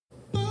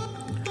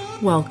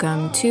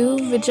Welcome to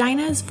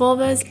Vaginas,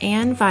 Vulvas,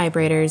 and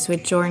Vibrators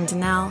with Jordan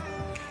Donnell.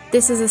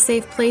 This is a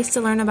safe place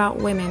to learn about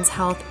women's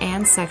health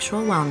and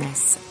sexual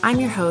wellness. I'm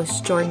your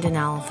host, Jordan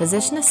Donnell,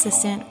 physician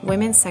assistant,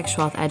 women's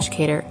sexual health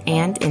educator,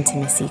 and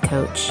intimacy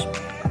coach.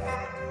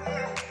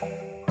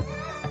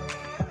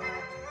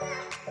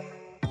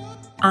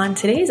 On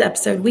today's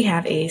episode, we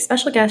have a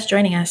special guest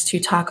joining us to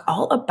talk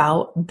all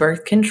about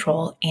birth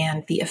control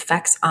and the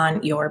effects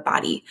on your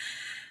body.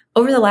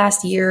 Over the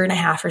last year and a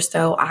half or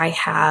so, I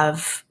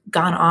have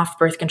gone off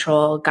birth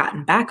control,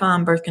 gotten back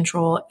on birth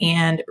control,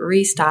 and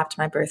restopped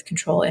my birth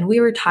control. And we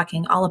were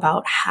talking all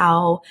about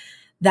how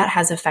that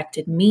has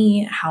affected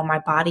me, how my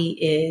body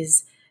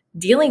is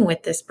dealing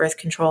with this birth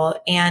control.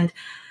 And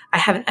I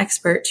have an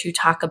expert to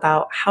talk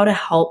about how to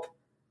help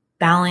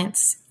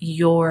balance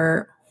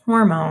your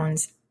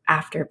hormones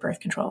after birth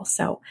control.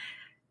 So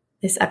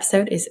this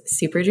episode is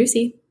super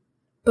juicy.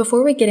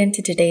 Before we get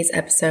into today's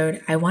episode,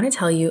 I want to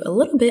tell you a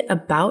little bit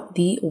about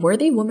the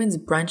Worthy Woman's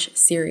Brunch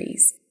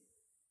series.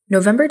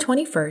 November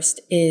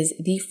 21st is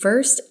the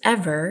first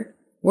ever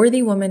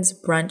Worthy Woman's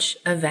Brunch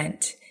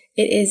event.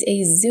 It is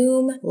a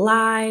Zoom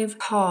live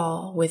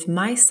call with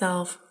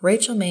myself,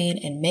 Rachel Main,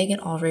 and Megan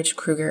Ulrich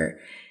Kruger,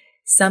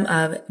 some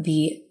of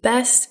the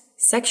best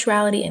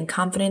sexuality and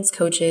confidence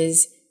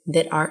coaches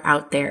that are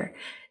out there.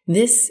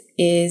 This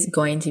is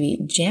going to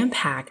be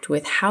jam-packed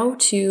with how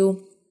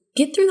to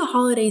get through the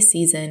holiday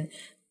season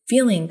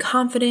feeling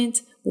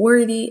confident,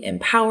 worthy,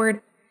 empowered,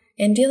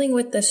 and dealing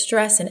with the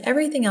stress and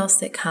everything else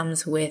that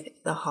comes with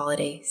the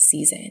holiday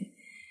season.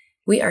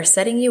 We are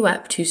setting you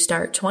up to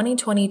start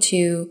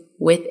 2022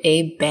 with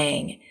a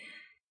bang.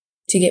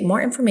 To get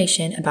more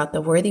information about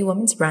the Worthy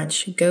Woman's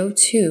Brunch, go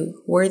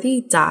to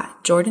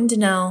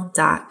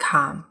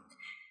worthy.jordandonnell.com.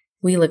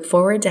 We look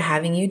forward to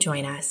having you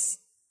join us.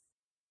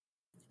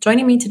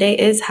 Joining me today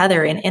is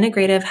Heather, an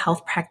integrative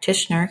health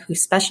practitioner who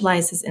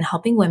specializes in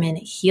helping women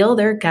heal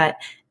their gut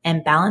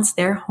and balance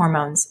their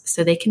hormones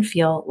so they can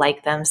feel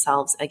like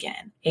themselves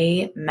again.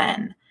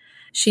 Amen.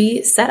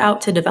 She set out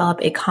to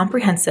develop a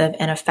comprehensive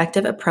and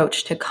effective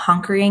approach to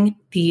conquering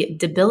the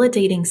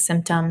debilitating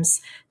symptoms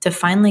to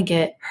finally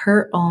get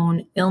her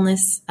own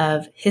illness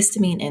of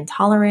histamine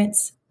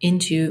intolerance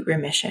into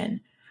remission.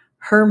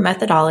 Her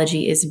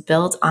methodology is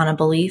built on a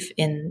belief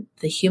in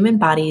the human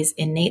body's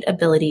innate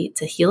ability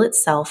to heal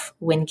itself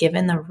when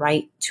given the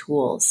right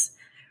tools.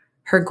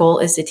 Her goal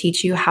is to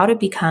teach you how to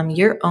become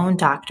your own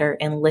doctor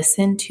and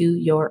listen to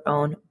your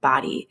own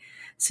body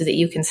so that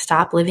you can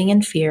stop living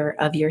in fear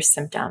of your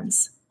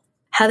symptoms.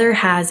 Heather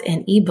has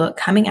an ebook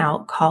coming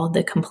out called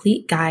The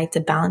Complete Guide to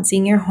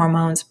Balancing Your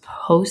Hormones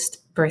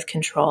Post-Birth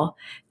Control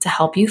to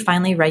help you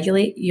finally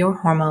regulate your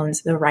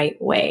hormones the right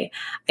way.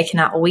 I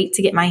cannot wait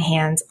to get my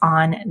hands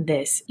on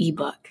this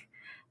ebook.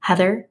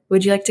 Heather,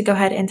 would you like to go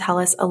ahead and tell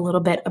us a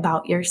little bit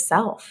about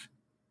yourself?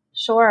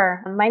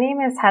 Sure. My name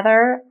is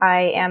Heather.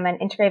 I am an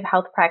integrative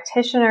health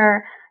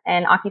practitioner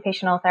and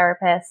occupational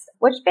therapist,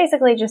 which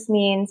basically just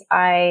means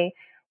I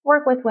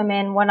work with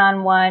women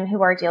one-on-one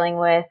who are dealing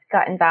with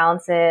gut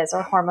imbalances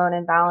or hormone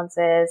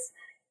imbalances.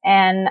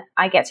 And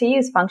I get to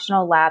use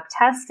functional lab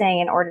testing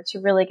in order to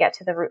really get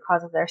to the root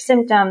cause of their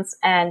symptoms.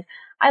 And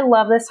I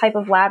love this type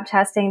of lab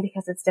testing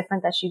because it's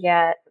different that you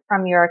get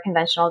from your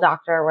conventional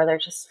doctor where they're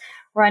just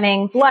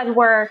running blood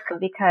work,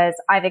 because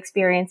I've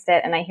experienced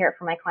it and I hear it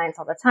from my clients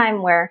all the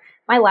time where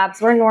my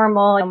labs were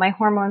normal and my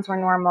hormones were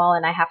normal,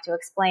 and I have to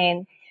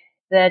explain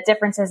the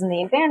differences and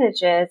the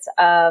advantages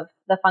of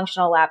the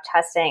functional lab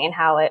testing and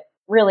how it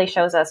really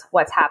shows us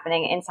what's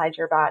happening inside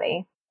your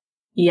body.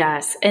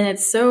 Yes. And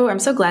I'm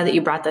so glad that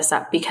you brought this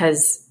up,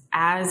 because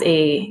as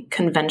a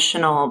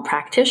conventional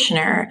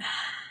practitioner,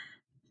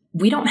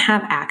 we don't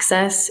have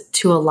access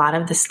to a lot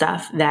of the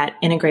stuff that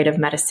integrative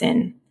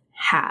medicine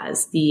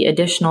has, the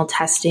additional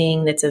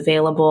testing that's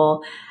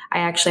available. I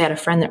actually had a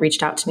friend that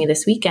reached out to me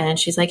this weekend and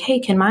she's like, hey,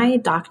 can my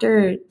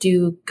doctor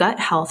do gut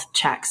health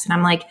checks? And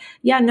I'm like,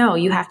 yeah, no,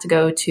 you have to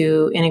go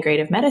to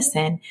integrative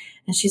medicine.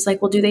 And she's like,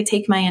 well, do they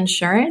take my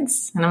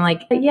insurance? And I'm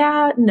like,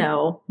 yeah,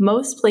 no.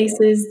 Most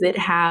places that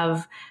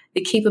have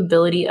the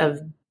capability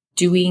of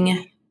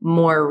doing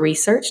more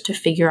research to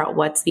figure out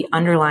what's the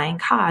underlying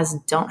cause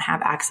don't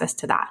have access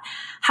to that.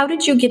 How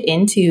did you get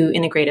into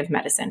integrative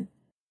medicine?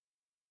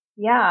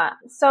 Yeah,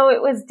 so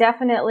it was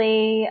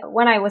definitely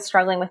when I was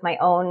struggling with my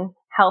own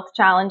health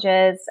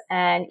challenges,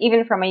 and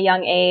even from a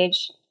young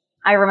age,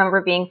 I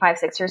remember being 5,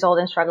 6 years old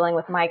and struggling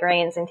with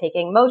migraines and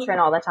taking Motrin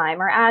all the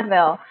time or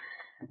Advil.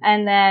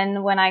 And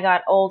then when I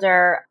got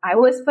older, I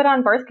was put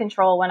on birth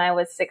control when I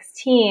was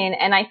 16.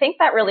 And I think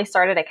that really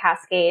started a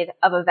cascade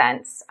of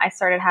events. I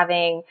started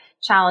having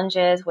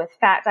challenges with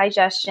fat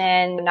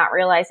digestion, not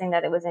realizing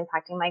that it was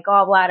impacting my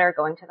gallbladder,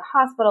 going to the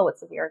hospital with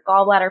severe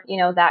gallbladder.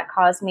 That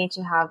caused me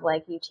to have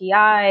like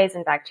UTIs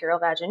and bacterial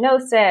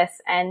vaginosis,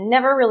 and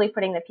never really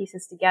putting the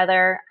pieces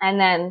together. And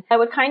then I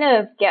would kind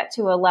of get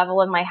to a level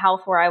of my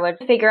health where I would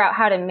figure out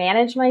how to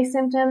manage my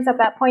symptoms at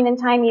that point in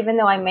time, even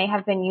though I may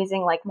have been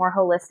using like more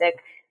holistic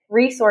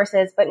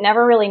resources, but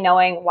never really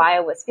knowing why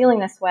I was feeling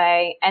this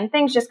way. And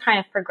things just kind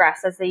of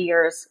progressed as the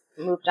years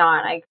moved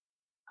on.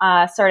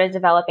 started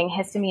developing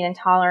histamine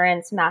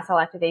intolerance, mast cell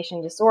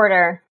activation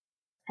disorder.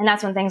 And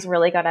that's when things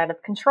really got out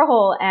of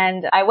control.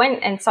 And I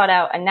went and sought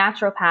out a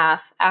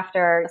naturopath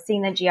after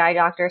seeing the GI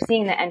doctor,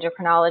 seeing the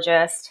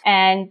endocrinologist.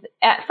 And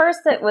at first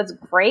it was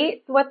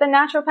great what the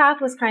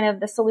naturopath was kind of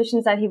the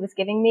solutions that he was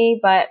giving me.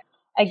 But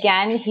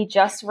again, he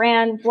just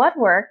ran blood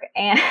work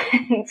and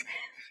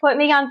put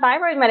me on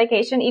thyroid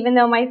medication, even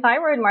though my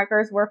thyroid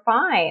markers were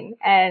fine.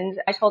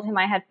 And I told him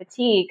I had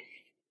fatigue.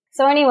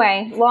 So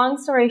anyway, long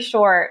story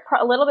short,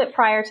 a little bit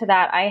prior to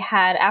that,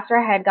 after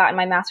I had gotten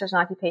my master's in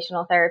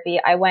occupational therapy,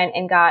 I went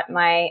and got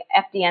my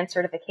FDN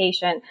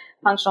certification,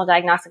 functional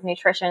diagnostic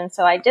nutrition.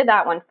 So I did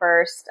that one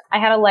first. I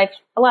had a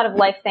lot of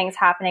life things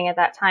happening at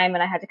that time,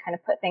 and I had to kind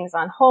of put things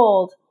on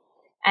hold.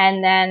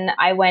 And then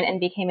I went and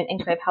became an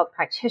integrative health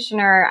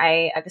practitioner.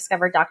 I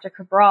discovered Dr.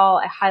 Cabral.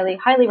 I highly,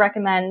 highly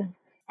recommend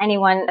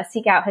anyone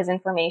seek out his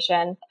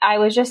information. I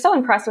was just so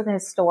impressed with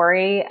his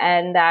story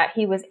and that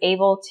he was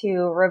able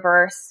to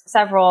reverse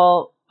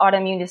several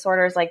autoimmune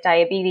disorders like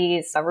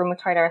diabetes,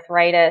 rheumatoid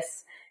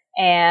arthritis,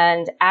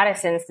 and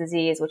Addison's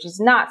disease, which is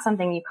not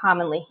something you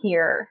commonly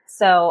hear.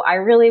 So I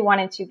really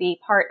wanted to be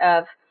part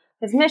of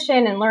his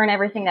mission and learn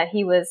everything that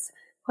he was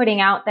putting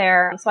out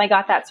there. So I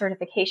got that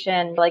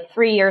certification like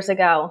 3 years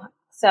ago.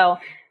 So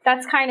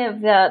that's kind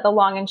of the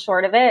long and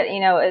short of it.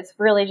 It's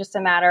really just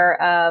a matter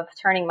of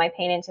turning my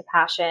pain into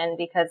passion,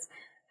 because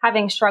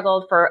having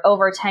struggled for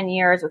over 10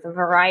 years with a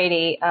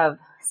variety of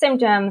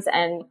symptoms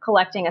and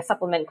collecting a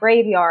supplement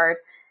graveyard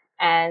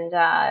and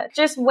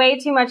just way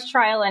too much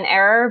trial and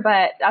error.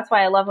 But that's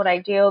why I love what I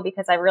do,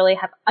 because I really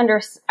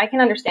I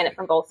can understand it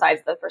from both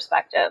sides of the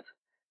perspective.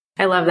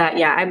 I love that.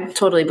 Yeah, I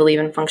totally believe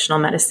in functional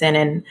medicine,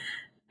 and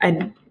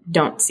I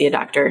don't see a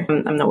doctor.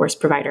 I'm the worst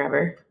provider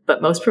ever,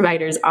 but most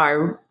providers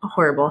are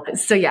horrible.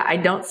 So yeah, I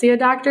don't see a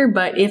doctor,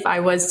 but if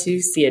I was to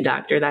see a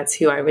doctor, that's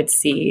who I would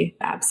see.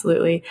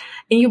 Absolutely.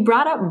 And you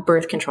brought up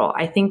birth control.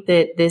 I think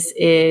that this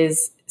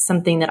is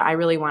something that I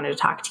really wanted to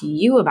talk to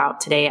you about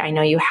today. I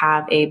know you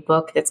have a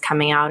book that's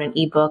coming out, an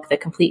ebook, The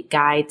Complete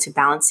Guide to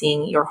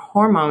Balancing Your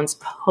Hormones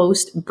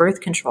Post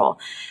Birth Control.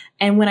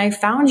 And when I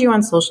found you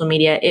on social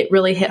media, it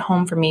really hit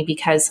home for me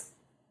because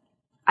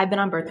I've been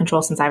on birth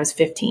control since I was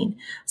 15.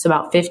 So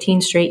about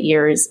 15 straight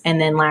years. And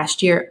then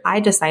last year, I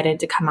decided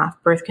to come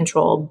off birth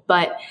control,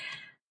 but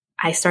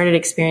I started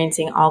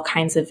experiencing all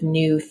kinds of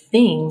new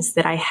things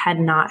that I had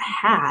not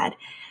had.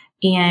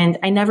 And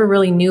I never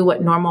really knew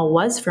what normal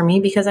was for me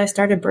because I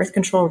started birth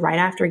control right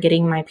after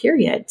getting my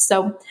period.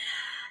 So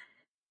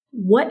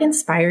what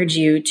inspired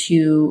you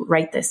to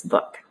write this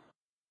book?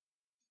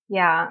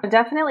 Yeah,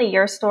 definitely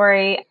your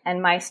story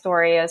and my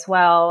story as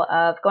well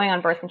of going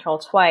on birth control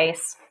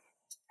twice.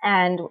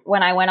 And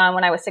when I went on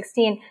when I was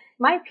 16,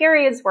 my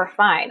periods were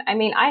fine. I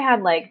mean, I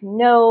had like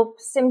no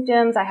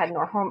symptoms. I had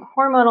no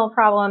hormonal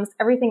problems.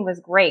 Everything was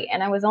great.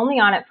 And I was only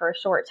on it for a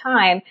short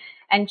time.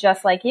 And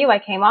just like you, I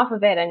came off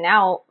of it and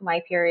now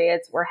my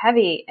periods were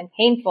heavy and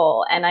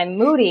painful and I'm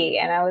moody.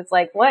 And I was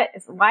like,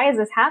 why is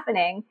this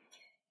happening?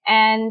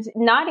 And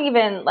not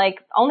even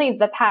like only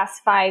the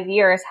past 5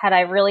 years had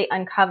I really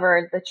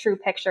uncovered the true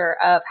picture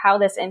of how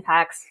this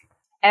impacts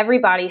every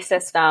body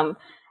system.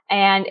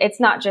 And it's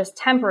not just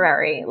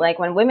temporary. Like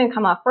when women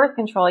come off birth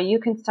control, you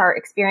can start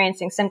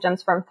experiencing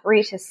symptoms from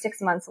 3 to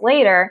 6 months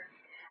later.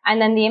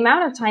 And then the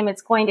amount of time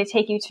it's going to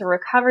take you to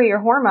recover your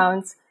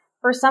hormones,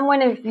 for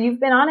someone, if you've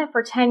been on it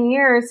for 10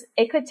 years,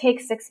 it could take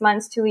 6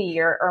 months to a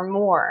year or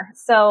more.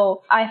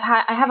 So I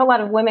have a lot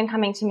of women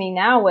coming to me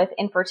now with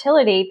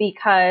infertility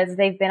because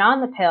they've been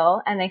on the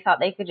pill and they thought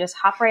they could just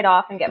hop right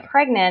off and get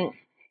pregnant.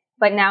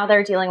 But now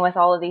they're dealing with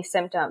all of these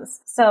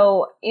symptoms.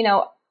 So,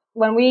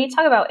 when we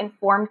talk about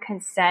informed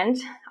consent,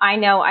 I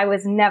know I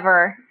was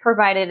never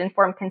provided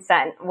informed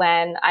consent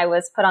when I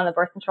was put on the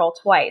birth control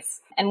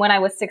twice. And when I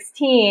was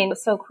 16, it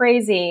was so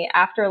crazy.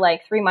 After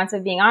like 3 months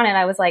of being on it,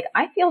 I was like,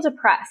 I feel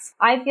depressed.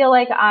 I feel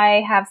like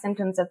I have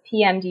symptoms of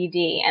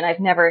PMDD, and I've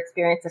never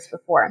experienced this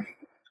before.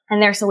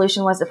 And their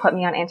solution was to put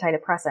me on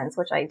antidepressants,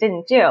 which I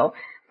didn't do.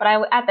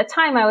 But at the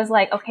time, I was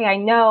like, okay, I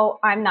know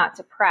I'm not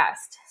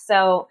depressed.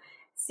 So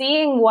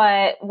seeing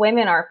what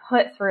women are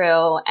put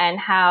through and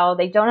how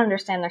they don't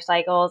understand their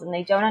cycles and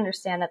they don't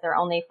understand that they're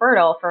only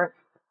fertile for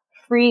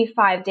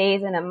 3-5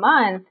 days in a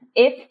month,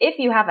 if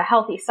you have a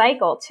healthy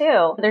cycle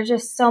too. There's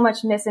just so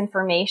much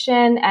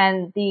misinformation,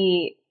 and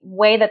the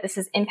way that this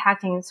is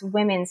impacting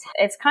women's,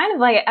 it's kind of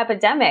like an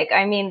epidemic.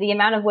 I mean, the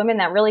amount of women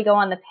that really go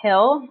on the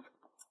pill,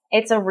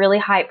 it's a really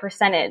high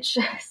percentage.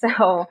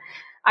 So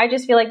I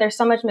just feel like there's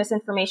so much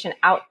misinformation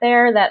out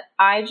there that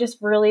I just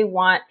really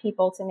want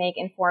people to make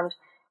informed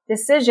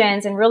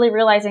decisions and really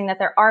realizing that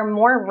there are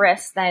more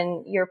risks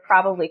than you're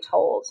probably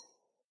told.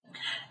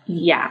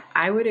 Yeah,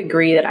 I would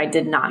agree that I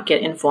did not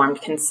get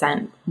informed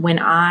consent. When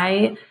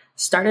I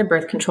started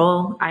birth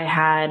control, I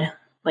had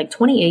like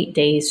 28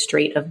 days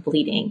straight of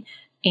bleeding.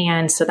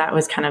 And so that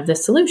was kind of the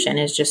solution,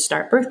 is just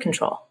start birth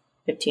control.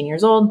 15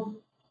 years old.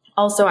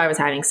 Also, I was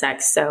having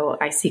sex. So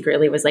I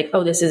secretly was like,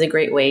 oh, this is a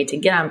great way to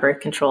get on birth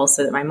control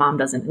so that my mom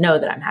doesn't know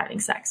that I'm having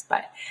sex.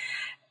 But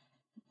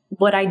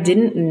what I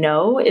didn't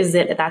know is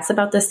that that's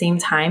about the same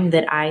time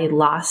that I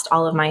lost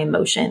all of my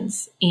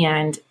emotions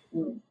and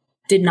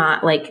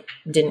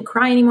didn't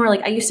cry anymore.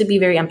 Like I used to be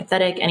very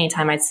empathetic.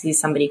 Anytime I'd see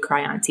somebody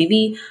cry on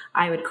TV,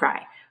 I would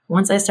cry.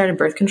 Once I started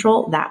birth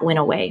control, that went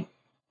away.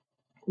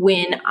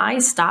 When I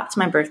stopped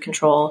my birth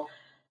control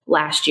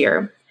last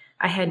year,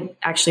 I had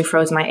actually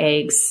froze my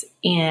eggs,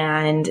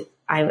 and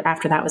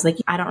after that was like,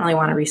 I don't really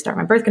want to restart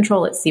my birth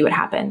control. Let's see what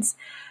happens.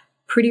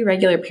 Pretty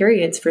regular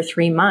periods for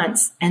 3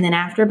 months. And then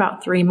after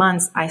about 3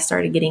 months, I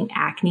started getting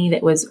acne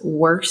that was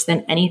worse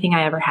than anything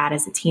I ever had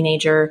as a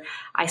teenager.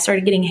 I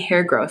started getting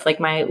hair growth. Like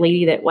my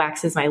lady that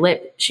waxes my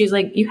lip, she's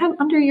like, you have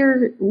under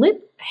your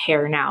lip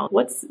hair now.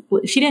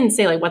 She didn't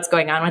say like, what's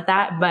going on with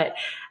that? But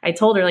I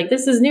told her like,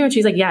 this is new. And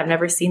she's like, yeah, I've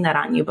never seen that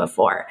on you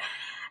before.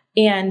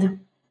 And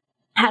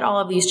had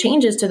all of these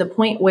changes to the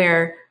point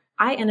where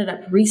I ended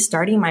up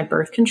restarting my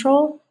birth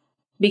control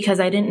because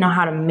I didn't know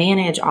how to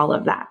manage all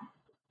of that.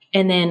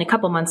 And then a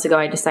couple months ago,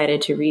 I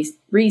decided to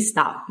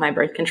restop my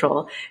birth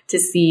control to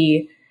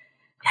see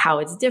how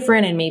it's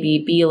different and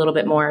maybe be a little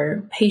bit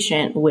more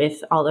patient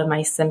with all of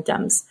my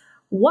symptoms.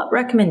 What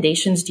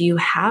recommendations do you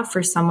have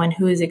for someone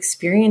who is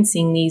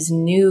experiencing these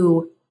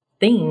new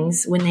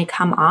things when they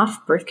come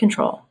off birth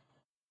control?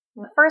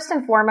 First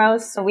and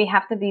foremost, so we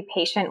have to be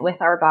patient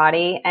with our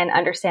body and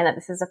understand that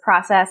this is a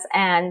process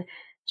and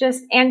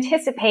just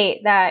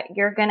anticipate that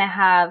you're going to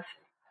have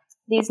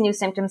these new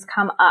symptoms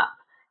come up.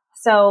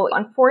 So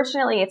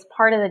unfortunately, it's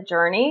part of the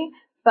journey,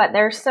 but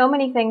there's so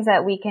many things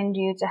that we can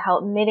do to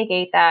help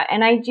mitigate that.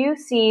 And I do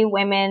see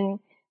women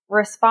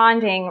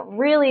responding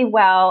really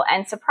well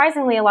and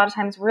surprisingly, a lot of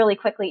times really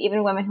quickly,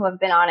 even women who have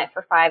been on it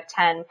for 5,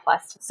 10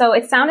 plus. So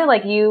it sounded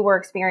like you were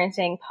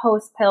experiencing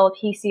post-pill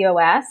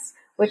PCOS,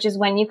 which is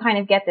when you kind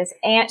of get this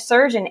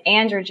surge in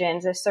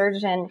androgens, a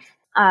surge in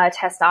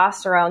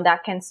testosterone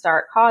that can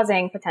start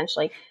causing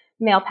potentially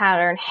male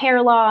pattern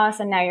hair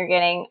loss, and now you're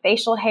getting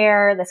facial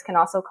hair. This can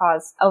also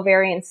cause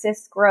ovarian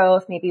cyst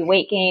growth, maybe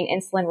weight gain,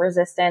 insulin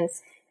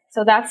resistance.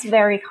 So that's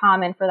very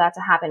common for that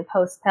to happen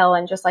post-pill.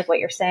 And just like what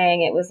you're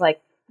saying, it was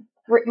like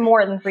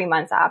more than 3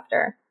 months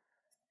after.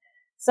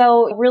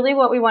 So really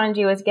what we want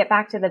to do is get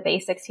back to the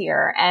basics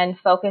here and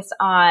focus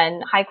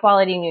on high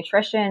quality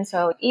nutrition.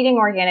 So eating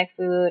organic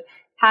food,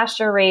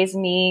 pasture raised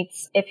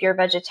meats. If you're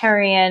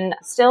vegetarian,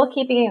 still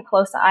keeping a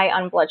close eye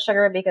on blood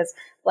sugar because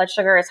blood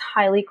sugar is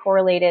highly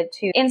correlated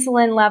to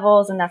insulin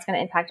levels, and that's going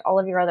to impact all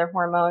of your other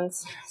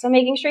hormones. So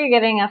making sure you're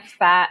getting enough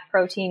fat,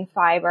 protein,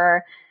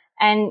 fiber,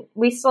 and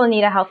we still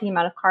need a healthy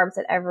amount of carbs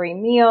at every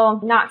meal,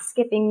 not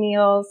skipping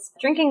meals,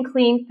 drinking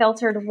clean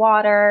filtered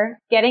water,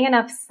 getting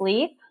enough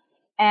sleep.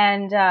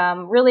 And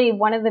really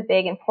one of the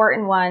big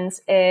important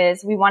ones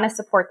is we want to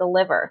support the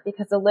liver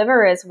because the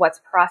liver is what's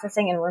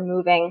processing and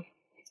removing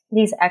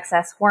these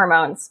excess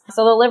hormones.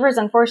 So the liver's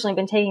unfortunately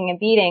been taking a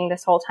beating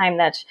this whole time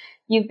that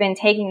you've been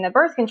taking the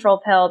birth control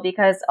pill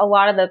because a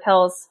lot of the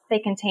pills, they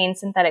contain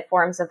synthetic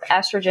forms of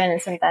estrogen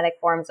and synthetic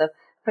forms of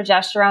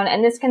progesterone.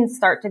 And this can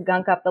start to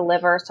gunk up the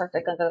liver, start to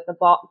gunk up the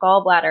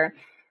gallbladder.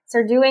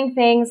 So doing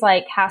things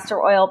like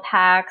castor oil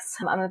packs.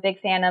 I'm a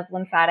big fan of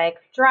lymphatic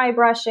dry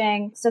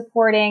brushing,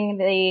 supporting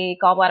the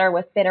gallbladder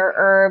with bitter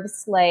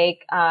herbs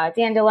like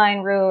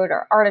dandelion root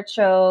or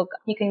artichoke.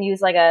 You can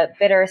use like a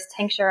bitters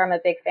tincture. I'm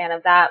a big fan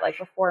of that, like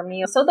before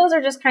meals. So those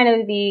are just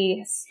kind of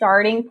the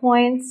starting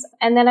points.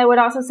 And then I would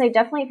also say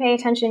definitely pay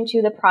attention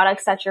to the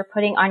products that you're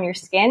putting on your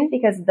skin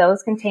because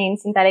those contain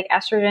synthetic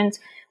estrogens.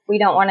 We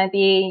don't want to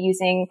be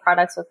using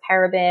products with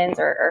parabens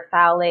or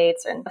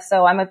phthalates. And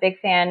so I'm a big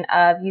fan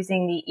of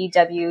using the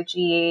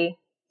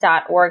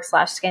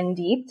ewg.org/skin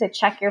deep to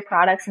check your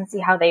products and see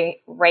how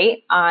they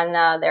rate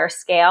on their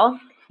scale.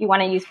 You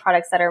want to use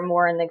products that are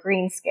more in the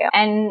green scale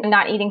and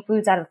not eating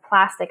foods out of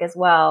plastic as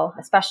well,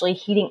 especially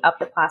heating up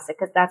the plastic,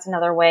 because that's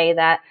another way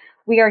that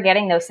we are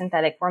getting those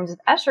synthetic forms of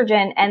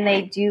estrogen, and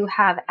they do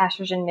have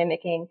estrogen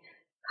mimicking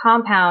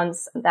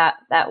compounds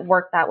that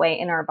work that way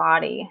in our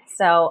body.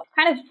 So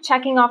kind of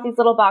checking off these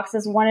little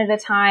boxes one at a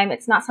time.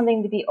 It's not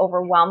something to be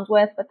overwhelmed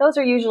with, but those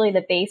are usually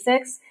the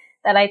basics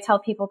that I tell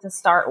people to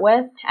start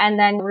with. And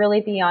then really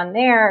beyond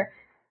there,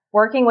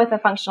 working with a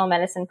functional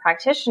medicine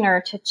practitioner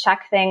to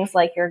check things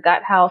like your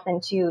gut health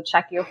and to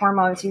check your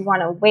hormones. You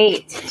want to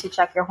wait to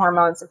check your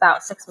hormones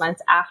about 6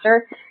 months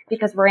after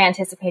because we're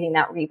anticipating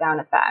that rebound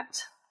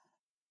effect.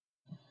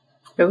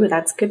 Oh,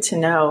 that's good to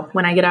know.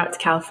 When I get out to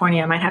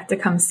California, I might have to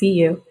come see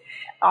you.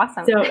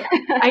 Awesome. So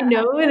I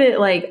know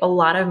that like a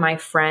lot of my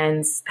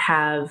friends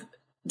have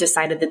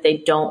decided that they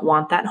don't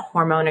want that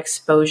hormone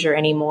exposure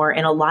anymore.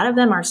 And a lot of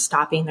them are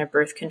stopping their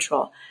birth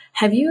control.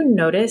 Have you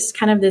noticed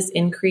kind of this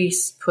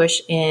increased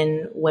push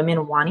in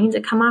women wanting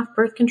to come off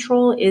birth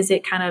control? Is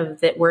it kind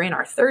of that we're in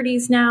our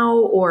 30s now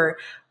or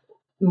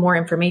more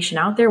information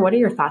out there? What are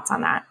your thoughts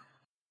on that?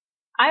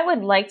 I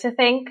would like to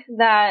think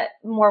that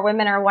more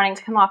women are wanting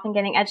to come off and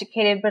getting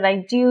educated, but I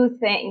do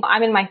think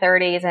I'm in my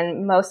 30s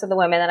and most of the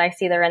women that I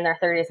see, they're in their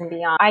 30s and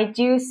beyond. I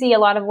do see a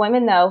lot of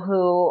women though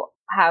who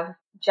have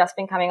just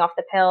been coming off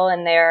the pill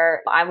and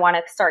I want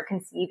to start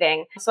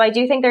conceiving. So I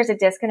do think there's a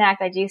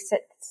disconnect. I do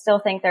still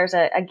think there's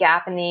a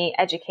gap in the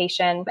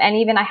education. And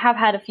even I have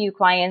had a few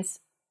clients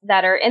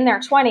that are in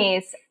their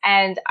 20s,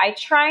 and I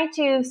try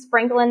to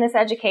sprinkle in this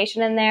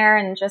education in there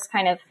and just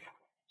kind of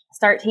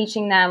start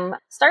teaching them,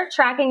 start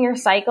tracking your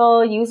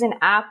cycle, use an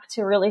app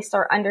to really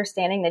start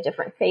understanding the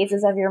different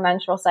phases of your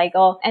menstrual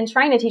cycle, and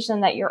trying to teach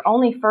them that you're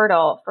only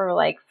fertile for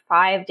like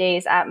 5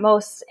 days at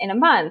most in a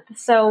month.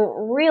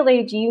 So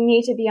really, do you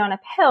need to be on a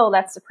pill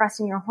that's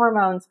suppressing your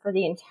hormones for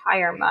the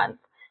entire month?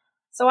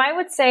 So I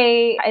would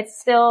say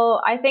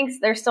I think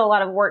there's still a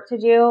lot of work to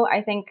do.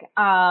 I think,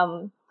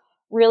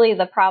 really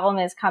the problem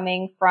is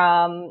coming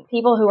from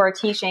people who are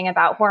teaching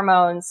about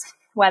hormones,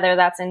 whether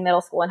that's in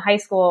middle school and high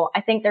school.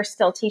 I think they're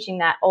still teaching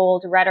that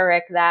old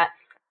rhetoric that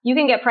you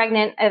can get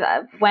pregnant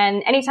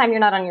anytime you're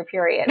not on your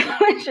period,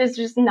 which is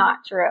just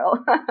not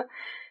true.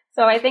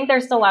 So I think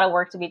there's still a lot of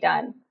work to be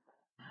done.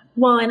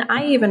 Well, and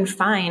I even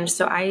find,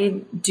 so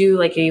I do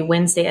like a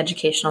Wednesday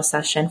educational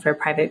session for a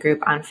private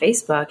group on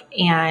Facebook.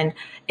 And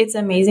it's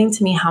amazing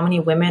to me how many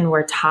women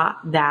were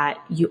taught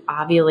that you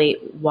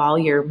ovulate while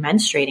you're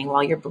menstruating,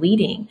 while you're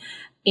bleeding.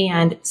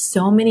 And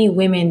so many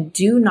women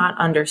do not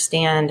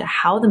understand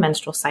how the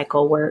menstrual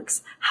cycle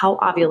works, how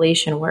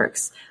ovulation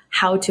works,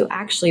 how to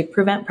actually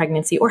prevent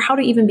pregnancy, or how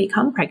to even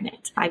become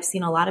pregnant. I've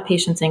seen a lot of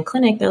patients in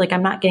clinic. They're like,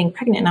 I'm not getting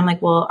pregnant. And I'm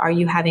like, well, are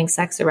you having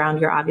sex around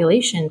your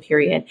ovulation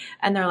period?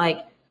 And they're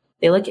like,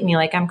 they look at me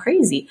like I'm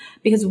crazy,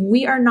 because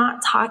we are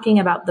not talking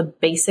about the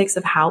basics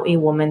of how a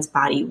woman's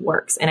body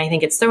works. And I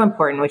think it's so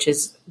important, which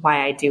is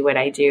why I do what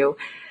I do.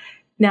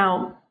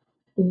 Now,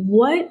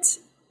 what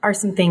are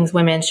some things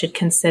women should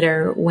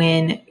consider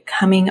when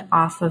coming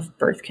off of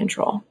birth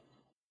control?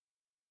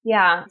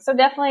 Yeah, so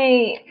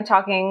definitely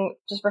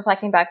just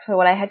reflecting back to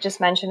what I had just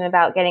mentioned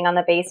about getting on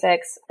the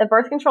basics. The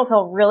birth control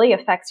pill really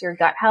affects your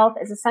gut health.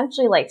 It's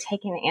essentially like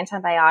taking an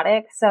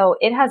antibiotic. So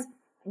it has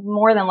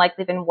more than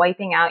likely been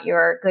wiping out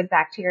your good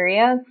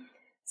bacteria.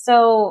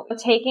 So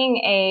taking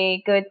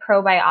a good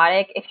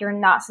probiotic, if you're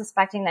not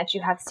suspecting that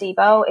you have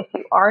SIBO, if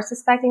you are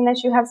suspecting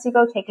that you have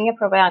SIBO, taking a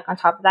probiotic on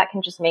top of that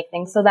can just make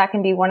things. So that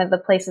can be one of the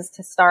places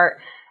to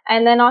start.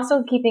 And then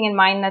also keeping in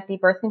mind that the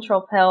birth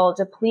control pill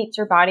depletes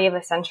your body of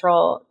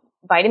essential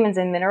vitamins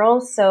and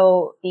minerals.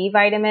 So B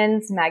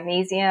vitamins,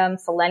 magnesium,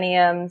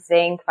 selenium,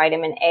 zinc,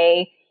 vitamin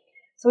A.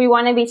 So we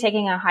want to be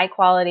taking a high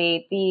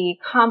quality B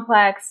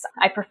complex.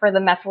 I prefer the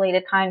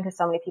methylated kind because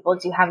so many people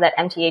do have that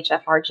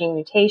MTHFR gene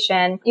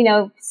mutation. You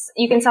know,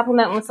 you can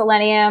supplement with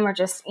selenium or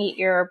just eat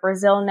your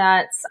Brazil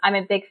nuts. I'm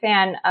a big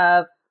fan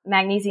of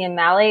magnesium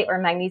malate or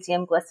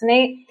magnesium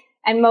glycinate.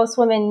 And most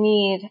women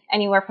need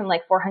anywhere from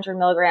like 400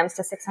 milligrams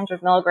to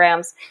 600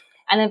 milligrams.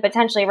 And then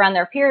potentially around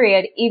their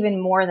period,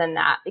 even more than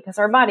that, because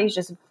our bodies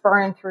just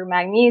burn through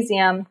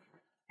magnesium.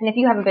 And if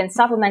you haven't been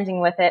supplementing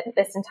with it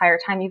this entire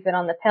time you've been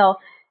on the pill,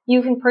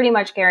 you can pretty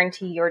much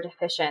guarantee you're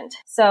deficient.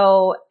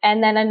 So,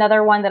 and then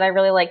another one that I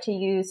really like to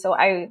use. So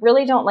I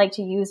really don't like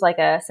to use like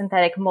a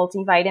synthetic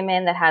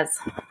multivitamin that has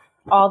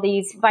all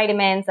these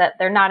vitamins that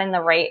they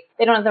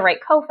don't have the right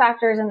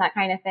cofactors and that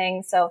kind of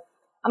thing. So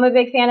I'm a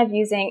big fan of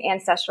using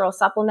ancestral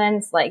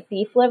supplements like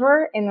beef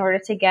liver in order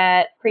to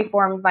get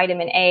preformed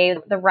vitamin A,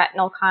 the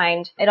retinol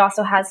kind. It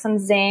also has some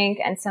zinc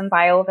and some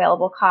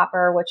bioavailable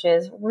copper, which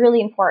is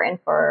really important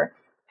for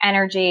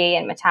energy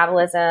and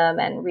metabolism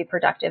and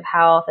reproductive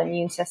health,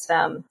 immune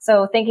system.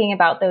 So thinking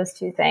about those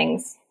two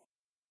things.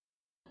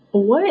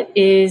 What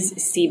is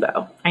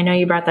SIBO? I know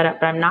you brought that up,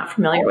 but I'm not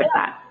familiar with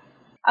that.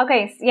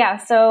 Okay, yeah.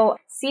 So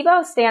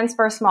SIBO stands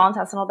for small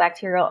intestinal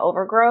bacterial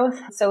overgrowth.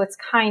 So it's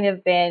kind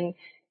of been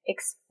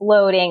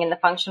exploding in the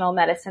functional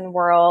medicine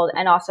world,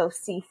 and also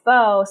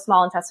SIFO,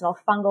 small intestinal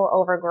fungal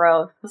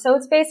overgrowth. So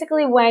it's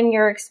basically when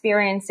you're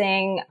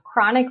experiencing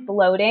chronic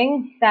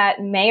bloating that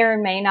may or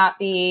may not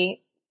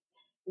be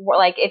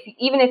like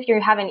even if you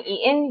haven't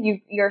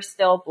eaten, you're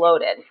still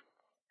bloated,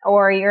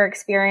 or you're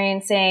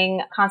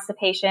experiencing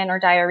constipation or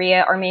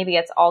diarrhea, or maybe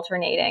it's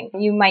alternating.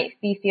 You might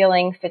be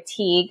feeling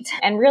fatigued.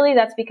 And really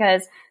that's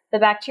because the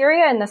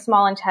bacteria in the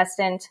small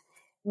intestine,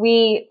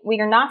 we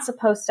are not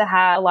supposed to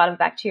have a lot of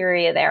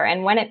bacteria there.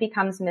 And when it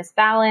becomes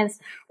misbalanced,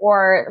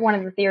 or one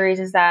of the theories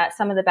is that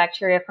some of the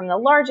bacteria from the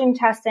large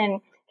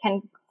intestine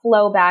can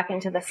flow back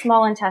into the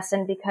small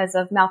intestine because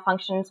of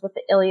malfunctions with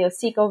the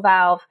ileocecal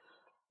valve,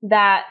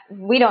 that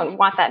we don't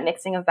want that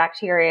mixing of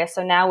bacteria.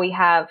 So now we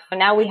have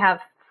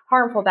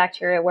harmful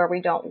bacteria where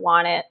we don't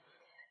want it.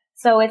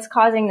 So it's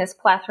causing this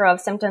plethora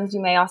of symptoms.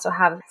 You may also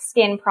have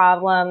skin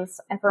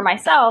problems. And for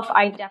myself,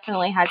 I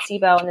definitely had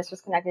SIBO, and this was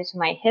connected to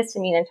my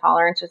histamine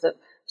intolerance. There's a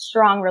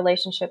strong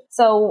relationship.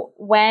 So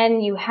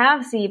when you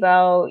have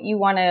SIBO, you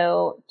want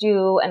to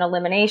do an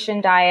elimination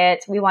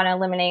diet. We want to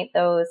eliminate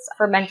those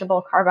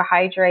fermentable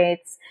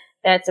carbohydrates.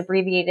 That's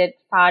abbreviated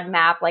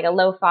FODMAP, like a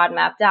low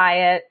FODMAP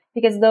diet,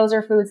 because those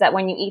are foods that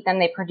when you eat them,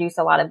 they produce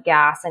a lot of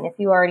gas. And if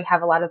you already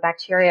have a lot of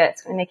bacteria,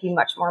 it's going to make you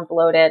much more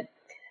bloated.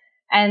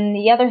 And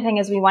the other thing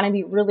is we want to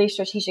be really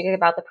strategic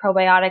about the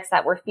probiotics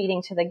that we're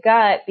feeding to the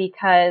gut,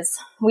 because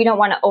we don't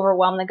want to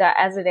overwhelm the gut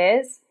as it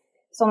is.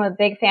 So I'm a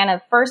big fan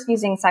of first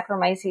using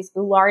Saccharomyces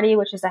boulardii,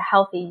 which is a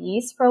healthy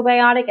yeast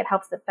probiotic. It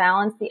helps to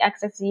balance the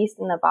excess yeast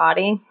in the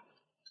body.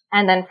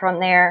 And then from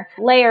there,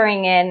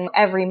 layering in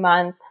every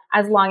month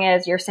as long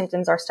as your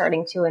symptoms are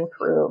starting to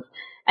improve.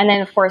 And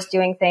then, of course,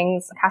 doing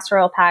things, castor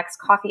oil packs,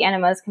 coffee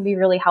enemas can be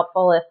really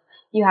helpful if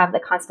you have the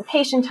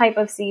constipation type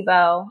of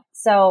SIBO.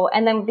 So,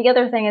 and then the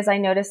other thing is I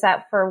noticed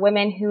that for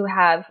women who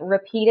have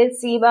repeated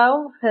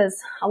SIBO, because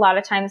a lot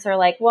of times they're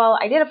like, well,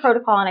 I did a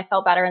protocol and I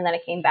felt better and then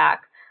it came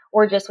back,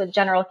 or just with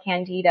general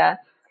candida.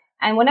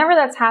 And whenever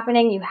that's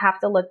happening, you have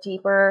to look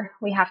deeper.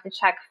 We have to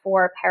check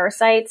for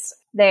parasites.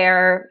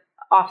 They're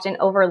often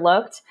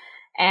overlooked.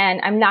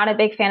 And I'm not a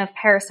big fan of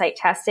parasite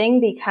testing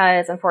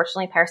because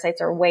unfortunately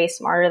parasites are way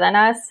smarter than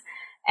us.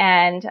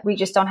 And we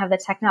just don't have the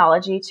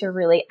technology to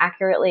really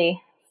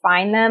accurately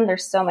find them.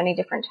 There's so many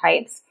different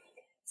types.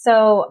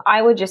 So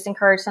I would just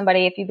encourage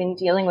somebody, if you've been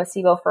dealing with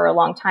SIBO for a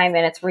long time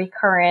and it's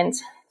recurrent,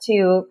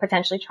 to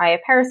potentially try a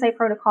parasite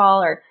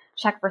protocol or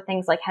check for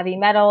things like heavy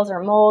metals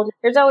or mold.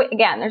 There's always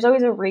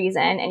a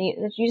reason, and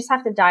you just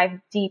have to dive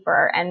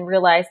deeper and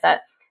realize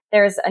that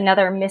there's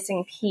another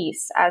missing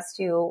piece as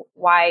to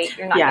why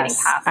you're not getting past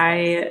this.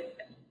 I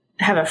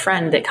have a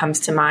friend that comes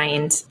to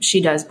mind.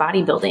 She does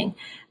bodybuilding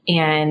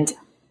and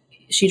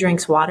she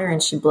drinks water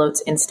and she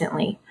bloats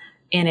instantly.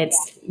 And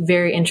it's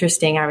very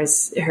interesting.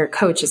 Her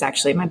coach is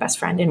actually my best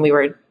friend, and we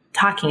were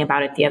talking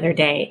about it the other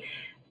day.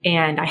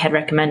 And I had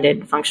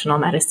recommended functional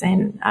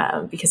medicine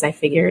because I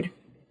figured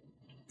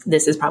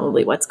this is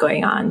probably what's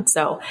going on.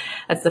 So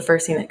that's the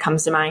first thing that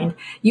comes to mind.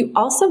 You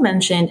also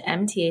mentioned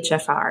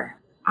MTHFR.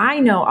 I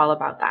know all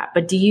about that,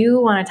 but do you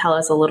want to tell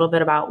us a little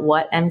bit about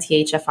what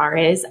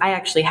MTHFR is? I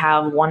actually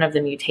have one of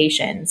the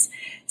mutations.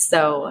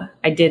 So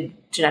I did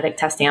genetic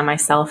testing on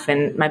myself,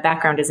 and my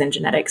background is in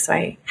genetics. So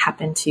I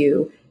happen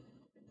to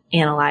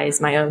analyze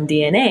my own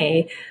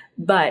DNA,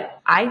 but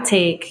I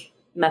take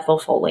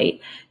methylfolate.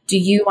 Do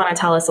you want to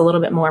tell us a little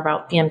bit more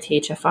about the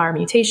MTHFR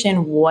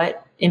mutation,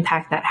 what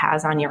impact that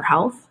has on your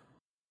health?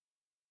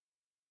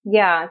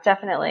 Yeah,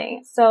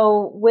 definitely.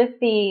 So with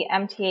the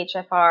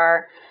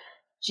MTHFR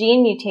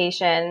gene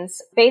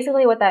mutations,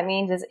 basically what that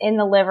means is in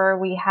the liver,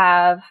 we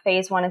have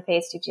phase 1 and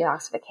phase 2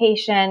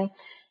 detoxification.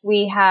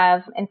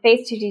 In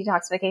phase 2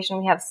 detoxification,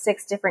 we have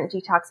 6 different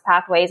detox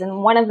pathways,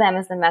 and one of them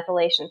is the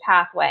methylation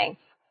pathway.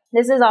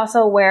 This is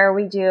also where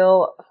we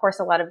do, of course,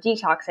 a lot of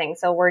detoxing.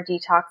 So we're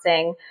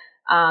detoxing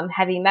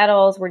heavy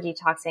metals, we're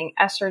detoxing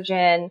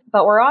estrogen,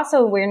 but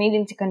we're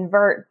needing to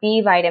convert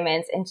B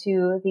vitamins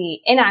into the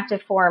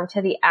inactive form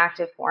to the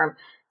active form.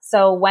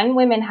 So when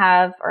women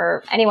have,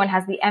 or anyone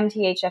has the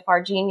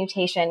MTHFR gene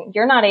mutation,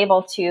 you're not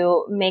able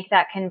to make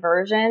that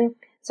conversion.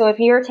 So if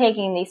you're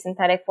taking these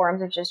synthetic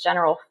forms of just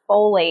general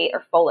folate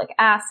or folic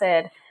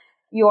acid,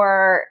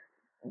 you're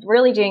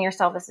really doing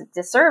yourself a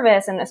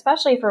disservice. And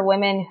especially for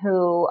women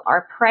who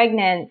are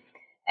pregnant,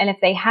 and if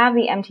they have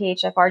the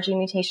MTHFR gene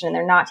mutation and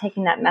they're not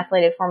taking that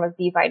methylated form of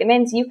B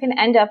vitamins, you can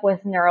end up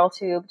with neural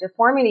tube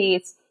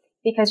deformities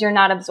because you're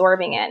not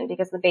absorbing it,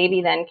 because the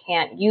baby then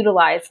can't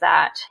utilize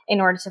that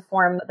in order to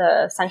form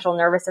the central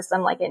nervous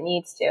system like it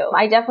needs to.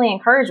 I definitely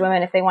encourage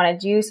women, if they want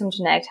to do some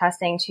genetic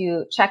testing,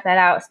 to check that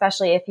out,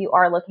 especially if you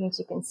are looking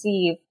to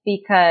conceive,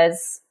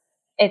 because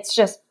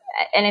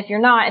and if you're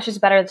not, it's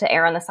just better to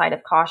err on the side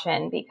of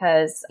caution,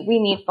 because we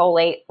need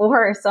folate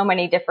for so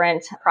many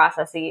different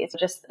processes.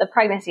 Just the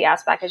pregnancy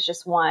aspect is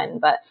just one,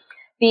 but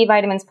B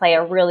vitamins play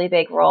a really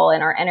big role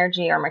in our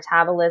energy, our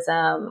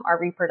metabolism, our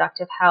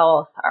reproductive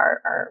health,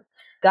 our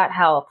gut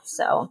health.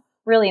 So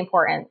really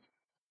important.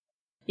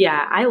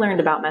 Yeah, I learned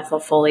about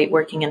methylfolate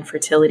working in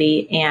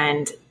fertility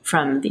and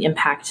from the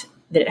impact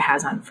that it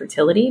has on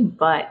fertility,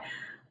 but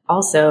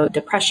also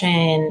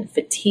depression,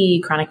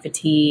 chronic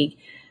fatigue,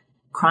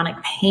 chronic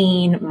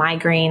pain,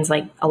 migraines.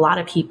 Like a lot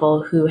of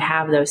people who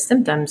have those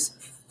symptoms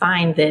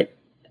find that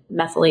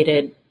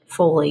methylated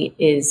folate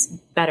is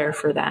better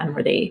for them,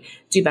 or they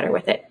do better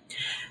with it.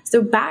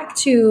 So back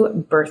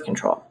to birth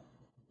control.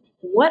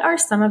 What are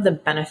some of the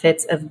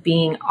benefits of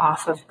being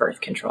off of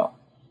birth control?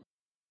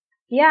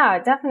 Yeah,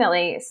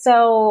 definitely.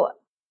 So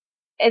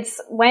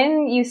it's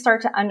when you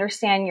start to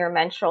understand your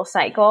menstrual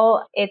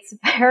cycle, it's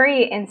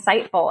very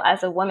insightful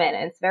as a woman.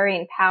 It's very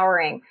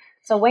empowering.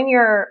 So when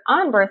you're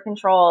on birth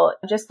control,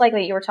 just like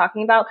that you were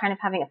talking about, kind of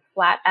having a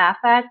flat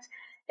affect,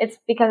 it's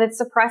because it's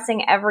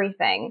suppressing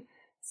everything.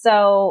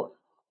 So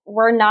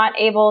we're not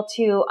able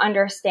to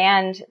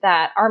understand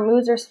that our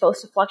moods are supposed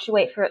to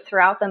fluctuate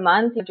throughout the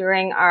month.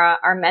 During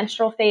our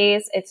menstrual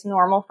phase, it's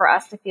normal for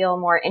us to feel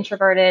more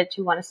introverted,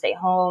 to want to stay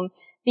home,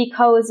 be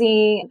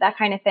cozy, that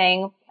kind of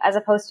thing, as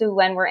opposed to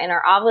when we're in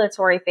our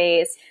ovulatory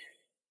phase.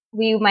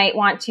 We might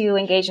want to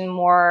engage in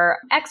more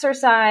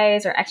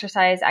exercise or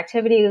exercise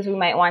activities. We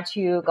might want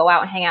to go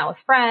out and hang out with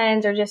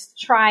friends, or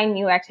just try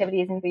new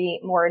activities and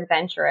be more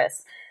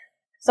adventurous.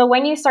 So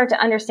when you start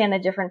to understand the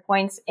different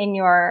points in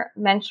your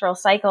menstrual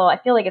cycle, I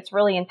feel like it's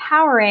really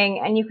empowering.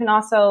 And you can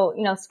also,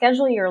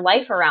 schedule your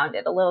life around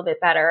it a little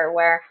bit better,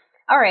 where,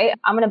 all right,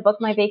 I'm going to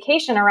book my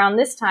vacation around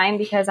this time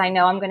because I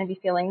know I'm going to be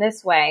feeling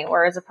this way,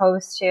 or as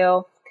opposed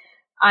to,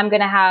 I'm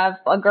going to have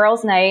a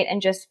girls' night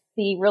and just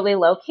be really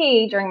low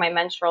key during my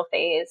menstrual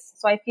phase.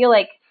 So I feel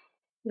like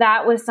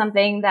that was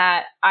something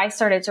that I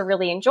started to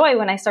really enjoy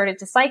when I started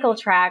to cycle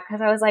track,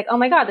 because I was like, oh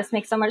my God, this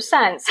makes so much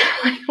sense.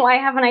 Why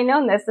haven't I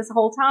known this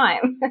whole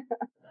time?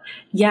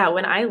 Yeah,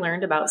 when I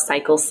learned about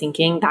cycle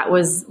syncing, that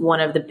was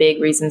one of the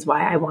big reasons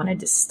why I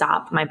wanted to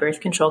stop my birth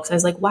control. Because I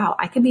was like, wow,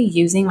 I could be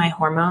using my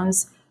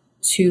hormones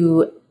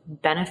to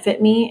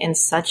benefit me in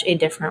such a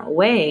different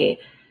way.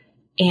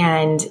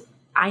 And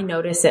I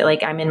notice that,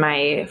 like, I'm in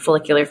my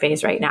follicular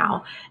phase right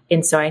now.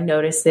 And so I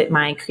notice that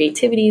my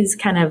creativity is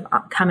kind of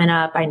coming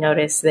up. I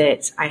notice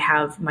that I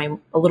have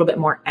a little bit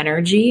more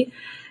energy.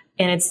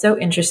 And it's so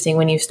interesting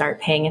when you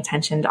start paying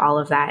attention to all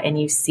of that and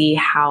you see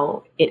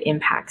how it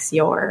impacts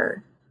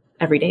your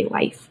everyday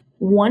life.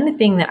 One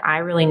thing that I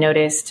really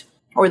noticed,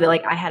 or that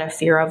like I had a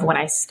fear of when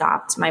I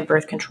stopped my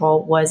birth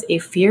control, was a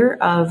fear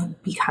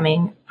of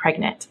becoming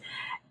pregnant.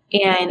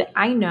 And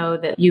I know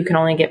that you can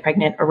only get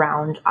pregnant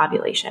around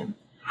ovulation.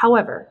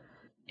 However,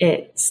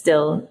 it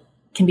still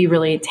can be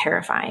really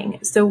terrifying.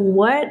 So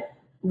what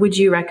would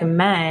you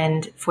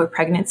recommend for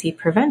pregnancy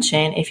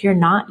prevention if you're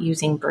not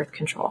using birth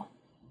control?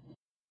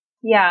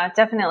 Yeah,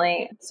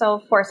 definitely. So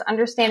of course,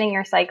 understanding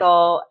your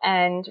cycle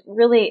and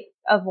really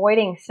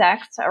avoiding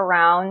sex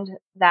around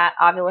that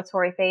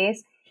ovulatory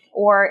phase.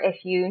 Or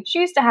if you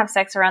choose to have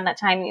sex around that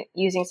time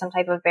using some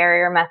type of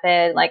barrier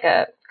method, like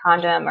a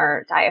condom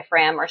or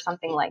diaphragm or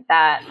something like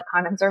that.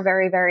 Condoms are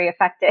very, very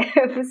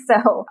effective.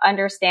 So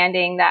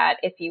understanding that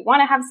if you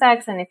want to have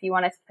sex and if you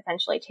want to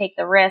potentially take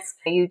the risk,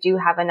 you do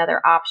have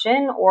another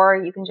option, or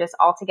you can just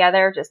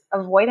altogether just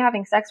avoid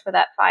having sex for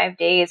that 5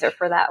 days or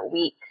for that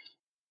week.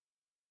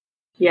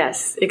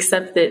 Yes,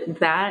 except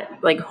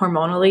that like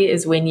hormonally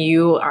is when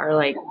you are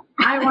like,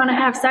 I want to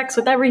have sex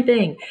with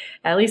everything.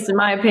 At least in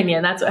my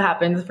opinion, that's what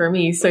happens for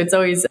me. So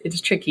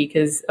it's tricky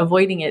because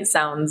avoiding it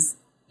sounds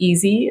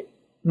easy,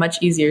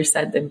 much easier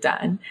said than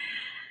done.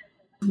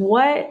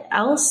 What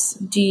else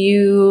do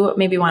you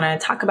maybe want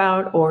to talk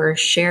about or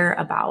share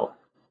about?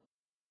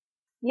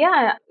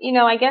 Yeah,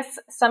 I guess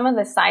some of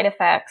the side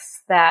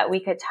effects that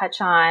we could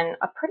touch on,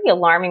 a pretty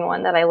alarming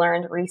one that I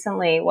learned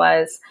recently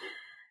was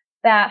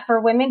that for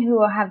women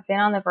who have been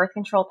on the birth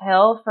control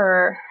pill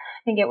for,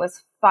 I think it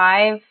was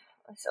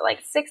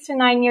 6 to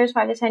 9 years,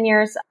 5 to 10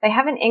 years, they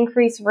have an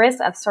increased risk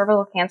of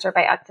cervical cancer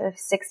by up to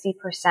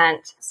 60%.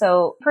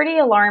 So pretty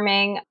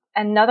alarming.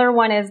 Another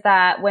one is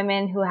that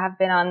women who have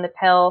been on the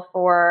pill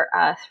for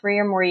 3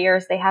 or more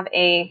years, they have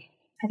I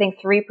think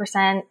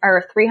 3%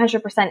 or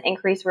 300%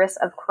 increased risk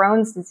of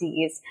Crohn's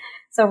disease.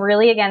 So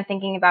really, again,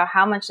 thinking about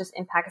how much this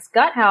impacts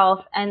gut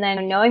health, and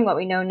then knowing what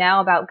we know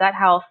now about gut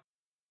health,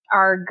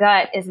 our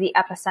gut is the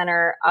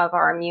epicenter of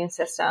our immune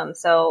system.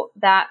 So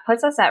that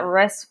puts us at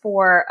risk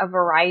for a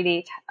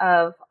variety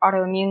of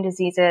autoimmune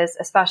diseases,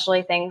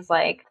 especially things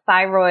like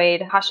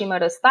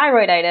Hashimoto's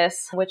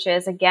thyroiditis, which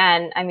is,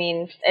 again,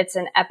 it's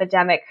an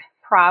epidemic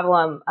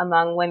problem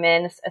among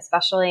women,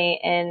 especially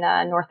in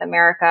North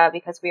America,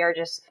 because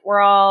we're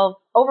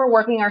all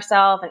overworking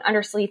ourselves and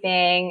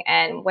undersleeping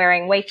and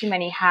wearing way too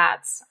many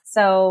hats.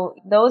 So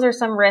those are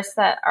some risks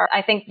that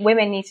I think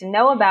women need to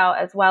know about,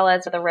 as well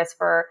as the risk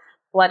for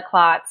blood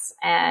clots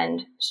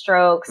and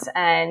strokes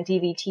and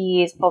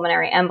DVTs,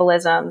 pulmonary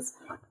embolisms.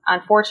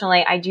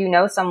 Unfortunately, I do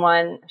know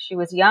someone, she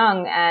was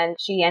young and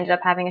she ended up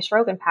having a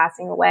stroke and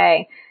passing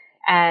away.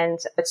 And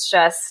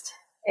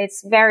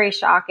it's very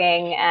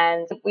shocking.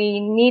 And we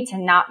need to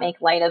not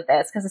make light of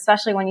this, because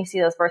especially when you see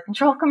those birth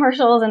control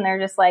commercials and they're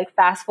just like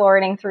fast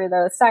forwarding through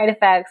those side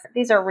effects,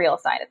 these are real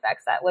side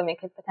effects that women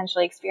could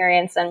potentially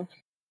experience. And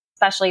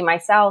especially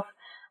myself,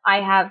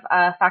 I have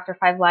factor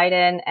V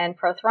Leiden and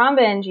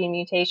prothrombin gene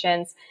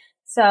mutations.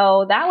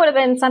 So that would have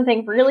been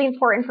something really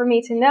important for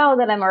me to know,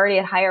 that I'm already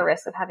at higher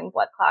risk of having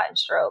blood clot and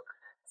stroke.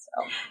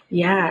 So.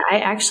 Yeah, I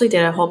actually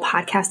did a whole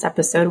podcast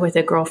episode with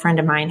a girlfriend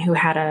of mine who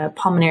had a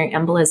pulmonary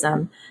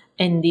embolism,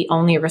 and the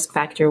only risk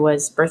factor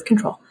was birth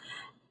control.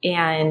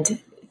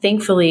 And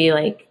thankfully,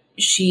 like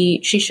she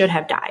should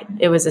have died.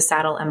 It was a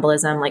saddle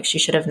embolism. Like she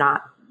should have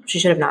not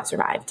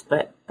survived,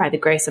 but by the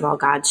grace of all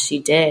gods, she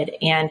did.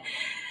 And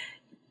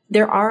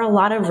there are a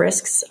lot of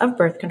risks of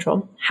birth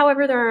control.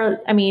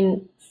 However,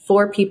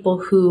 for people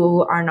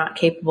who are not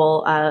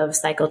capable of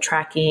cycle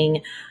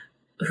tracking,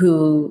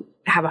 who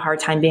have a hard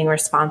time being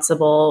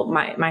responsible,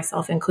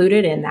 myself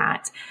included in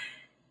that,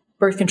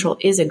 birth control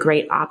is a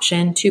great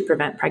option to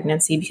prevent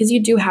pregnancy, because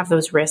you do have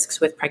those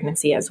risks with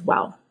pregnancy as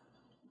well.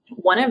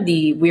 One of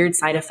the weird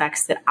side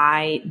effects that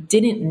I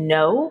didn't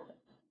know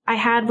I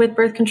had with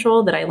birth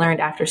control, that I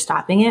learned after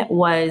stopping it,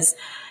 was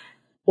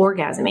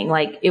orgasming.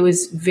 Like, it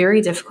was very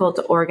difficult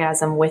to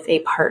orgasm with a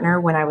partner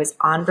when I was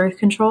on birth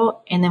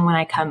control. And then when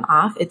I come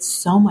off, it's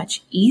so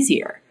much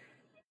easier.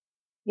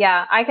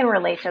 Yeah, I can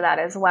relate to that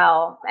as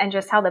well. And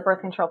just how the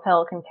birth control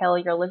pill can kill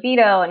your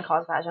libido and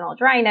cause vaginal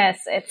dryness.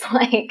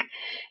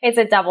 It's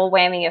a double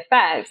whammy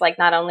effect. Like,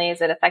 not only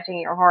is it affecting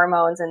your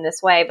hormones in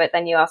this way, but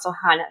then you also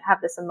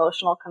have this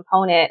emotional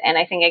component. And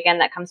I think, again,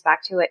 that comes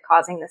back to it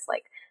causing this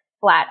like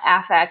flat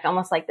affect,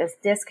 almost like this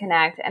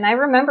disconnect. And I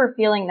remember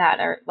feeling that,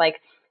 or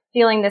like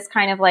feeling this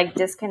kind of like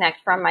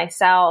disconnect from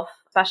myself,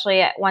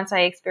 especially once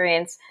I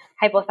experienced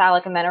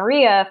hypothalamic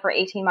amenorrhea for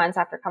 18 months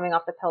after coming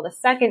off the pill the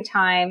second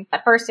time.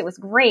 At first it was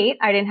great.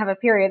 I didn't have a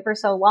period for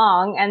so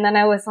long. And then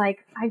I was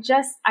like,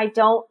 I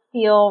don't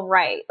feel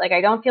right. Like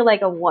I don't feel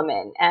like a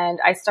woman. And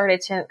I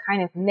started to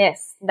kind of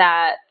miss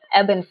that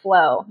ebb and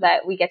flow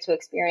that we get to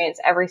experience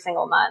every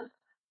single month.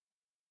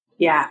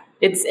 Yeah,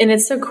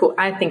 it's so cool.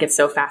 I think it's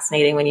so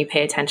fascinating when you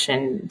pay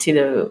attention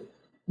to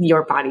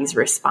your body's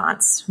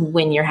response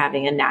when you're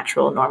having a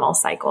natural, normal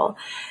cycle.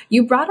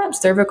 You brought up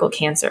cervical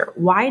cancer.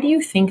 Why do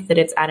you think that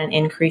it's at an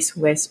increased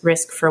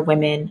risk for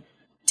women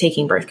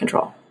taking birth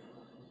control?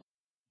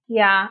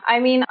 Yeah, I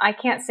mean, I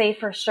can't say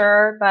for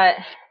sure, but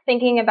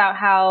thinking about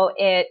how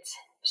it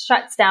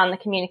shuts down the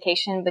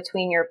communication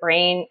between your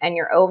brain and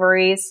your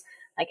ovaries,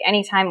 like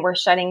anytime we're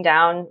shutting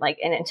down like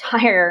an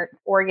entire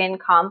organ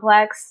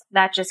complex,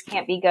 that just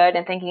can't be good.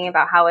 And thinking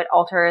about how it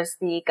alters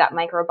the gut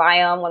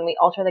microbiome. When we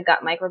alter the gut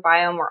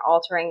microbiome, we're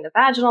altering the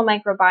vaginal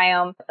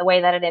microbiome, the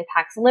way that it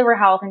impacts liver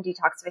health and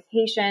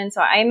detoxification.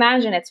 So I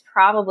imagine it's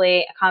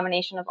probably a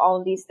combination of all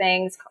of these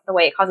things, the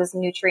way it causes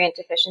nutrient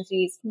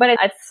deficiencies. But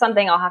it's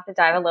something I'll have to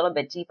dive a little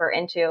bit deeper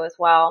into as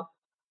well.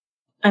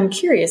 I'm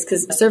curious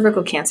because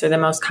cervical cancer, the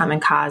most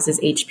common cause is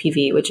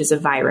HPV, which is a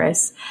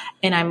virus.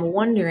 And I'm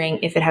wondering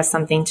if it has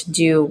something to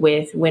do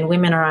with when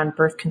women are on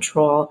birth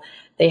control,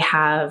 they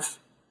have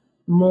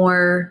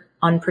more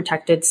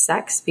unprotected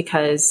sex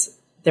because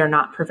they're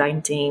not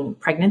preventing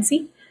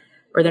pregnancy,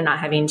 or they're not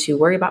having to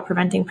worry about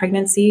preventing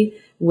pregnancy,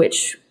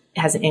 which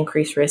has an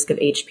increased risk of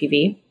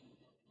HPV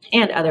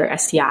and other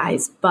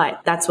STIs.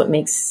 But that's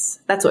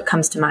what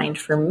comes to mind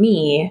for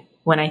me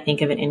when I think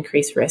of an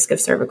increased risk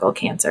of cervical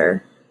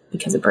cancer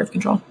because of birth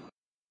control.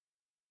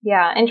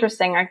 Yeah,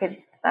 interesting.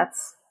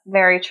 That's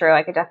very true.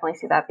 I could definitely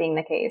see that being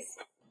the case.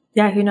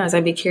 Yeah, who knows?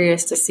 I'd be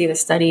curious to see the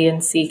study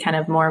and see kind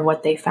of more of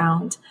what they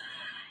found.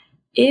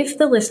 If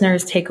the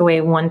listeners take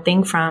away one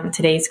thing from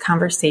today's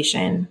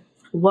conversation,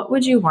 what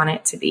would you want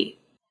it to be?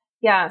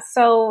 Yeah,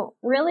 so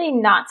really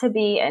not to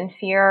be in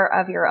fear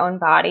of your own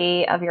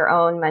body, of your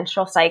own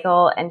menstrual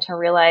cycle, and to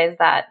realize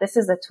that this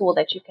is a tool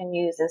that you can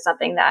use and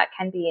something that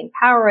can be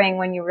empowering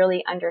when you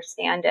really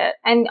understand it.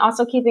 And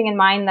also keeping in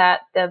mind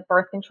that the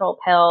birth control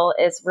pill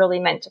is really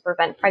meant to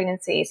prevent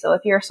pregnancy. So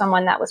if you're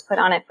someone that was put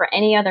on it for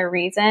any other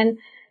reason,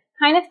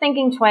 kind of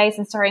thinking twice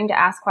and starting to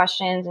ask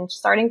questions and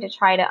starting to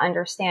try to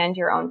understand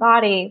your own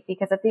body,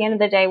 because at the end of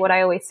the day, what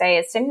I always say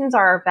is symptoms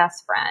are our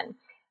best friend.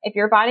 If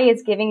your body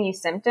is giving you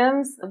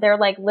symptoms, they're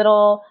like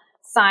little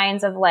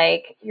signs of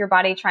like your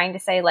body trying to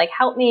say like,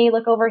 help me,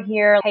 look over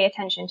here, pay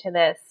attention to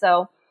this.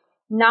 So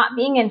not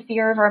being in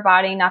fear of our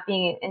body, not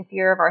being in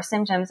fear of our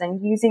symptoms, and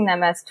using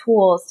them as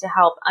tools to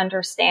help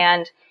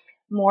understand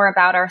more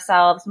about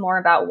ourselves, more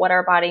about what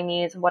our body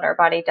needs, what our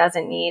body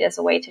doesn't need, as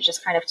a way to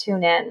just kind of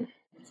tune in.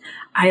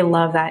 I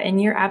love that.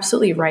 And you're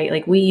absolutely right.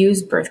 Like, we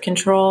use birth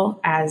control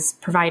as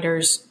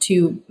providers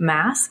to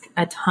mask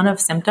a ton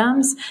of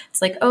symptoms.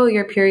 It's like, oh,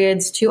 your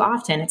period's too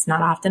often. It's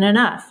not often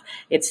enough.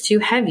 It's too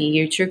heavy.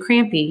 You're too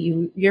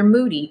crampy. You're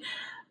moody.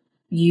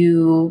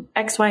 You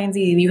X, Y, and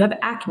Z. You have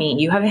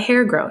acne. You have a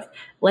hair growth.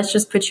 Let's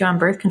just put you on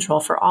birth control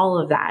for all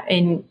of that.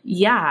 And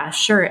yeah,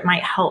 sure, it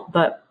might help,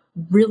 but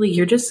really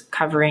you're just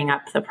covering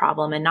up the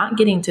problem and not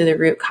getting to the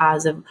root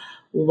cause of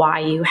why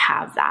you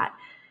have that.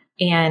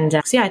 And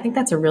so, yeah, I think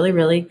that's a really,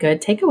 really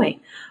good takeaway.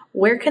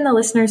 Where can the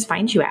listeners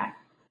find you at?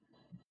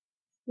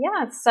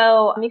 Yeah,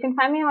 so you can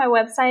find me on my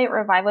website,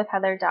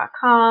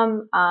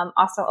 revivewithheather.com.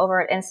 Also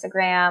over at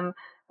Instagram,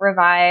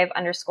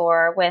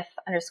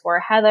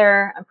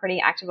 revive_with_Heather. I'm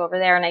pretty active over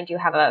there. And I do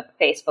have a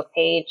Facebook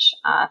page,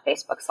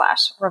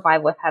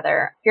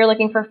 Facebook/revivewithheather. If you're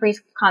looking for free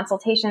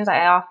consultations,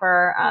 I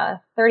offer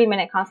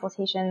 30-minute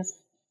consultations.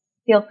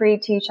 Feel free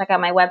to check out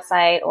my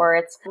website, or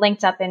it's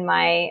linked up in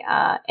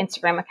my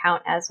Instagram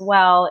account as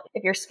well.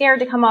 If you're scared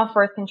to come off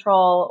birth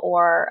control,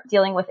 or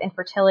dealing with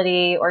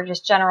infertility, or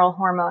just general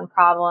hormone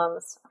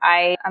problems,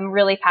 I'm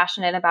really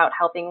passionate about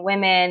helping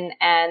women,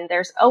 and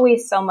there's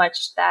always so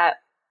much that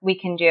we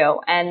can do,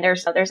 and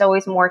there's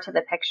always more to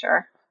the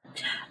picture.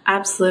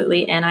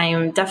 Absolutely. And I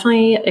am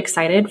definitely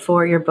excited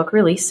for your book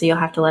release. So you'll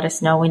have to let us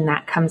know when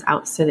that comes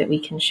out so that I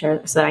can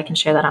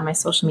share that on my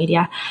social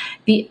media.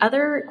 The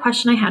other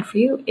question I had for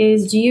you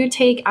is, do you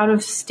take out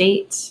of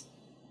state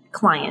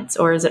clients,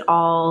 or is it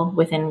all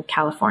within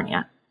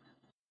California?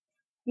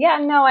 Yeah,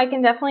 no, I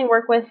can definitely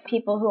work with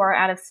people who are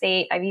out of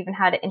state. I've even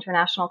had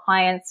international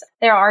clients.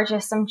 There are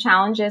just some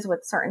challenges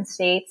with certain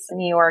states.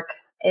 New York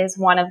is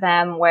one of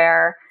them,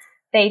 where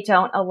they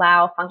don't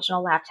allow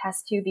functional lab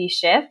tests to be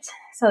shipped.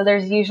 So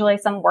there's usually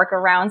some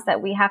workarounds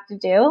that we have to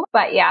do.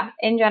 But yeah,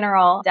 in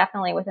general,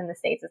 definitely within the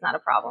States is not a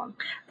problem.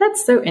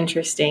 That's so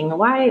interesting.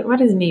 Why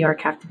does New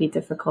York have to be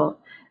difficult?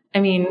 I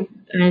mean,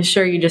 I'm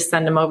sure you just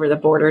send them over the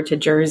border to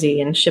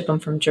Jersey and ship them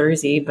from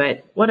Jersey,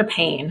 but what a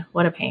pain.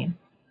 What a pain.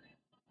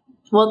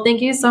 Well,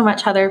 thank you so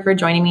much, Heather, for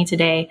joining me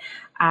today.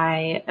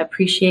 I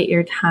appreciate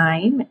your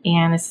time,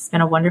 and this has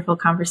been a wonderful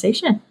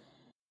conversation.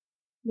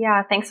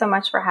 Yeah, thanks so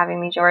much for having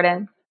me,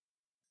 Jordan.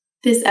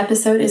 This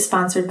episode is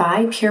sponsored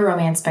by Pure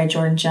Romance by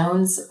Jordan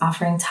Jones,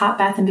 offering top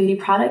bath and beauty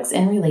products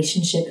and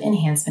relationship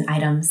enhancement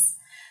items.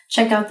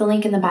 Check out the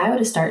link in the bio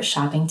to start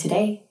shopping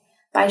today.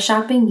 By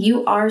shopping,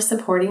 you are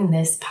supporting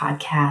this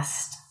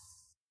podcast.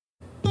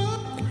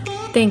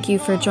 Thank you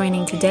for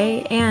joining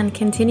today and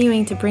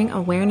continuing to bring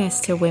awareness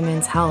to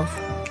women's health.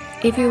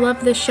 If you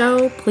love the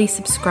show, please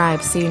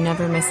subscribe so you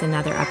never miss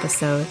another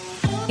episode,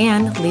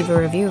 and leave a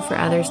review for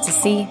others to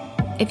see.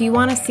 If you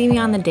want to see me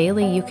on the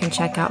daily, you can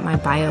check out my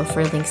bio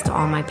for links to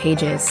all my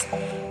pages.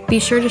 Be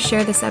sure to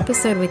share this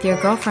episode with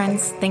your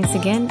girlfriends. Thanks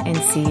again, and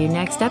see you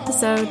next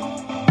episode.